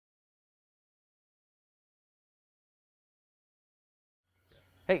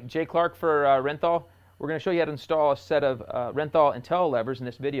Hey, Jay Clark for Renthal. We're going to show you how to install a set of Renthal Intellilevers in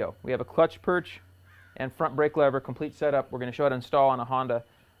this video. We have a clutch perch and front brake lever complete setup. We're going to show how to install on a Honda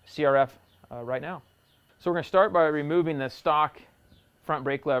CRF right now. So we're going to start by removing the stock front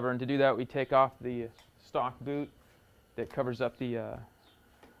brake lever, and to do that we take off the stock boot that covers up the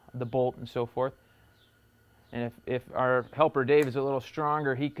bolt and so forth. And if our helper Dave is a little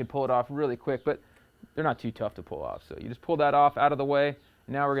stronger, he could pull it off really quick, but they're not too tough to pull off. So you just pull that off out of the way.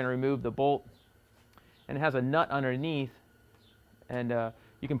 Now we're going to remove the bolt, and it has a nut underneath, and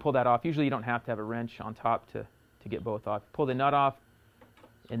you can pull that off. Usually you don't have to have a wrench on top to get both off. Pull the nut off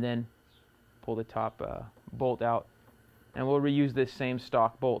and then pull the top bolt out, and we'll reuse this same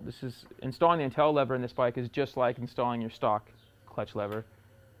stock bolt. This is installing the Intellilever in this bike is just like installing your stock clutch lever.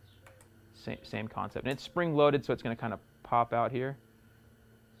 Same concept, and it's spring loaded, so it's going to kind of pop out here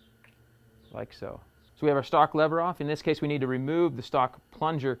like so. So we have our stock lever off. In this case, we need to remove the stock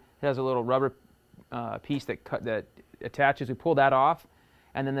plunger. It has a little rubber piece that attaches. We pull that off,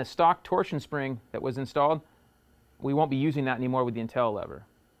 and then the stock torsion spring that was installed, we won't be using that anymore with the Intellilever.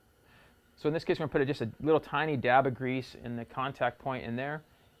 So in this case, we're going to put just a little tiny dab of grease in the contact point in there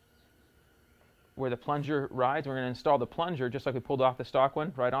where the plunger rides. We're going to install the plunger just like we pulled off the stock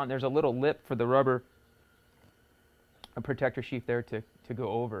one right on. There's a little lip for the rubber protector sheath there to go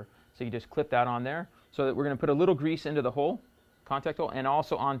over. So you just clip that on there. So that we're going to put a little grease into the hole, contact hole, and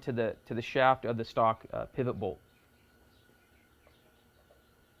also onto the shaft of the stock pivot bolt.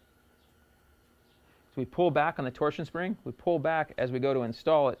 So we pull back on the torsion spring. We pull back as we go to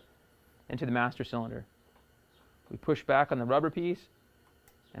install it into the master cylinder. We push back on the rubber piece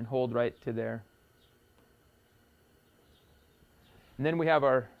and hold right to there. And then we have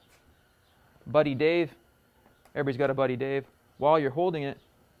our buddy Dave. Everybody's got a buddy Dave. While you're holding it,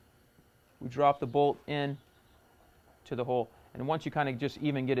 we drop the bolt in to the hole. And once you kind of just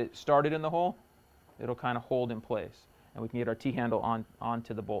even get it started in the hole, it'll kind of hold in place. And we can get our T-handle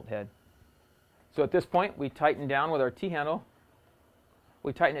onto the bolt head. So at this point, we tighten down with our T-handle.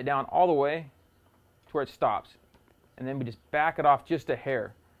 We tighten it down all the way to where it stops. And then we just back it off just a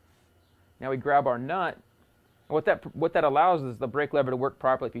hair. Now we grab our nut. And what that allows is the brake lever to work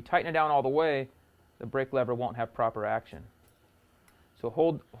properly. If you tighten it down all the way, the brake lever won't have proper action. So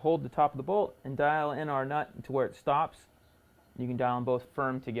hold the top of the bolt and dial in our nut to where it stops. You can dial them both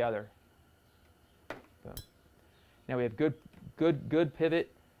firm together. So now we have good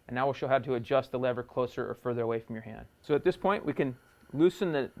pivot, and now we'll show how to adjust the lever closer or further away from your hand. So at this point we can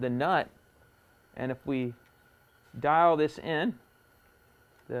loosen the nut, and if we dial this in,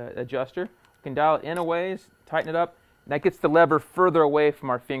 the adjuster, we can dial it in a ways, tighten it up, and that gets the lever further away from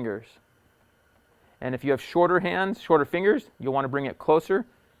our fingers. And if you have shorter hands, shorter fingers, you'll want to bring it closer.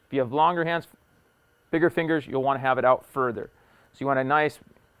 If you have longer hands, bigger fingers, you'll want to have it out further. So you want a nice,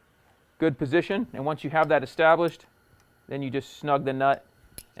 good position, and once you have that established, then you just snug the nut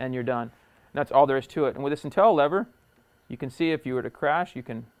and you're done. And that's all there is to it. And with this Intellilever, you can see if you were to crash,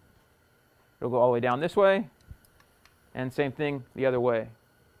 it'll go all the way down this way, and same thing the other way.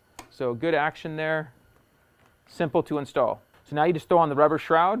 So good action there, simple to install. So now you just throw on the rubber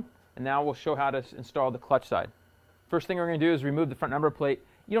shroud, and now we'll show how to install the clutch side. First thing we're going to do is remove the front number plate.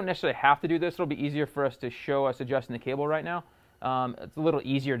 You don't necessarily have to do this. It'll be easier for us to show us adjusting the cable right now. It's a little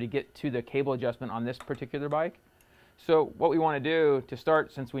easier to get to the cable adjustment on this particular bike. So what we want to do to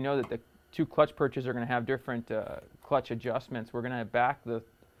start, since we know that the two clutch perches are going to have different clutch adjustments, we're going to back the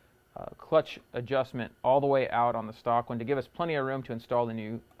clutch adjustment all the way out on the stock one to give us plenty of room to install the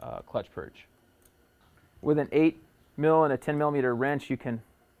new clutch perch. With an 8mm and a 10mm wrench, you can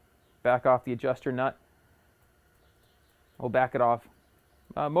back off the adjuster nut. We'll back it off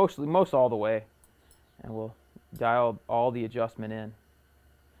most all the way, and we'll dial all the adjustment in.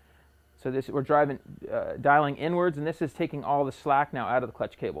 So we're dialing inwards, and this is taking all the slack now out of the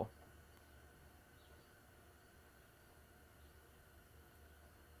clutch cable.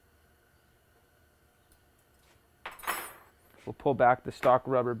 We'll pull back the stock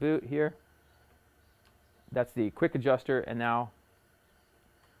rubber boot here. That's the quick adjuster, and now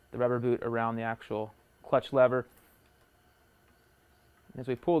the rubber boot around the actual clutch lever. As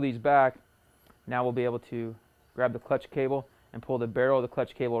we pull these back, now we'll be able to grab the clutch cable and pull the barrel of the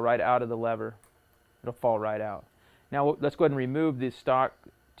clutch cable right out of the lever. It'll fall right out. Now let's go ahead and remove the stock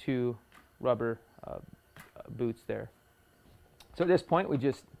two rubber boots there. So at this point, we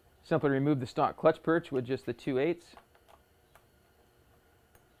just simply remove the stock clutch perch with just the 2/8.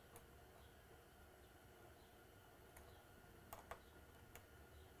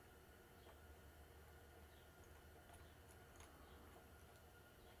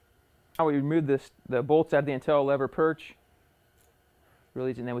 Now we remove the bolts out of the Intellilever perch.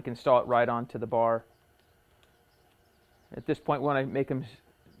 Really easy, and then we can install it right onto the bar. At this point, we want to make them,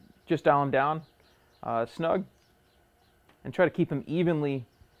 just dial them down snug, and try to keep them evenly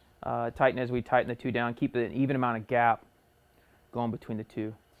tightened as we tighten the two down. Keep an even amount of gap going between the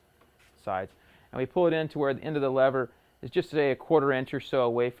two sides. And we pull it in to where the end of the lever is just, say, a 1/4 inch or so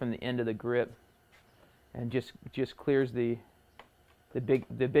away from the end of the grip, and just clears the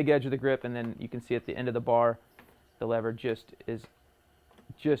big edge of the grip. And then you can see at the end of the bar, the lever is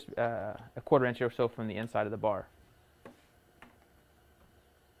a 1/4 inch or so from the inside of the bar,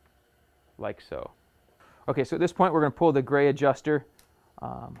 like so. Okay, so at this point we're going to pull the gray adjuster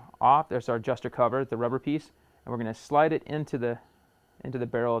off. There's our adjuster cover, the rubber piece, and we're going to slide it into the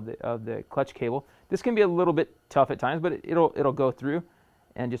barrel of the clutch cable. This can be a little bit tough at times, but it'll go through,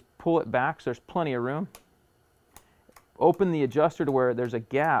 and just pull it back so there's plenty of room. Open the adjuster to where there's a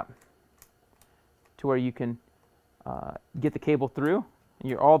gap to where you can get the cable through, and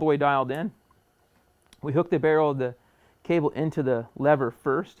you're all the way dialed in. We hook the barrel of the cable into the lever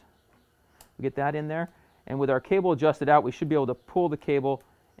first. We get that in there, and with our cable adjusted out, we should be able to pull the cable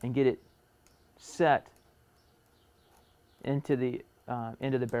and get it set into the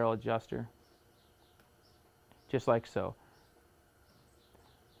barrel adjuster, just like so.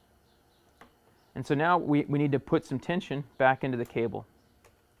 And so now we need to put some tension back into the cable.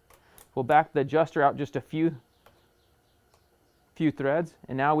 We'll back the adjuster out just a few threads,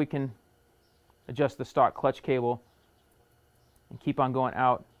 and now we can adjust the stock clutch cable and keep on going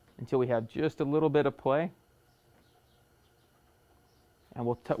out until we have just a little bit of play. And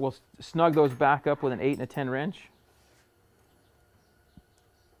we'll snug those back up with an 8 and a 10 wrench.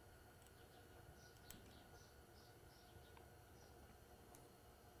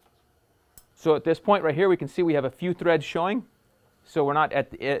 So at this point right here, we can see we have a few threads showing. So we're not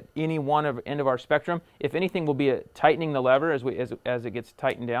at any one end of our spectrum. If anything, we'll be tightening the lever as it gets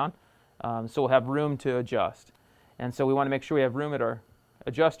tightened down. So we'll have room to adjust. And so we want to make sure we have room at our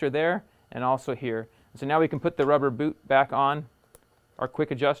adjuster there and also here. So now we can put the rubber boot back on our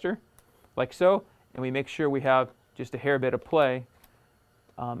quick adjuster, like so, and we make sure we have just a hair bit of play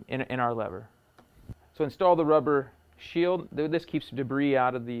in our lever. So install the rubber shield. This keeps debris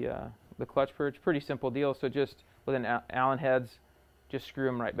out of the clutch perch. Pretty simple deal. So just with an Allen heads, just screw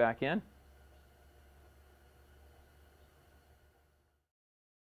them right back in.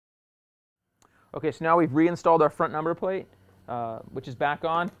 Okay, so now we've reinstalled our front number plate, which is back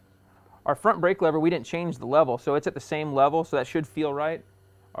on. Our front brake lever, we didn't change the level, so it's at the same level, so that should feel right.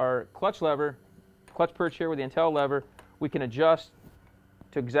 Our clutch lever, clutch perch here with the Intellilever, we can adjust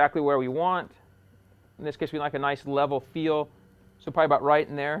to exactly where we want. In this case, we like a nice level feel, so probably about right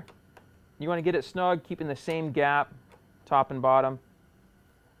in there. You want to get it snug, keeping the same gap, top and bottom.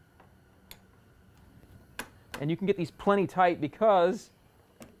 And you can get these plenty tight because,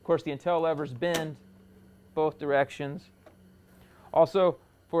 of course, the Intellilevers bend both directions. Also,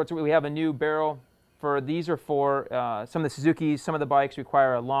 we have a new barrel. These are for some of the Suzukis. Some of the bikes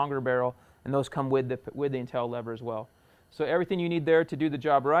require a longer barrel, and those come with the Intellilever as well. So everything you need there to do the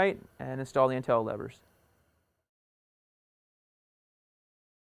job right and install the Intellilevers.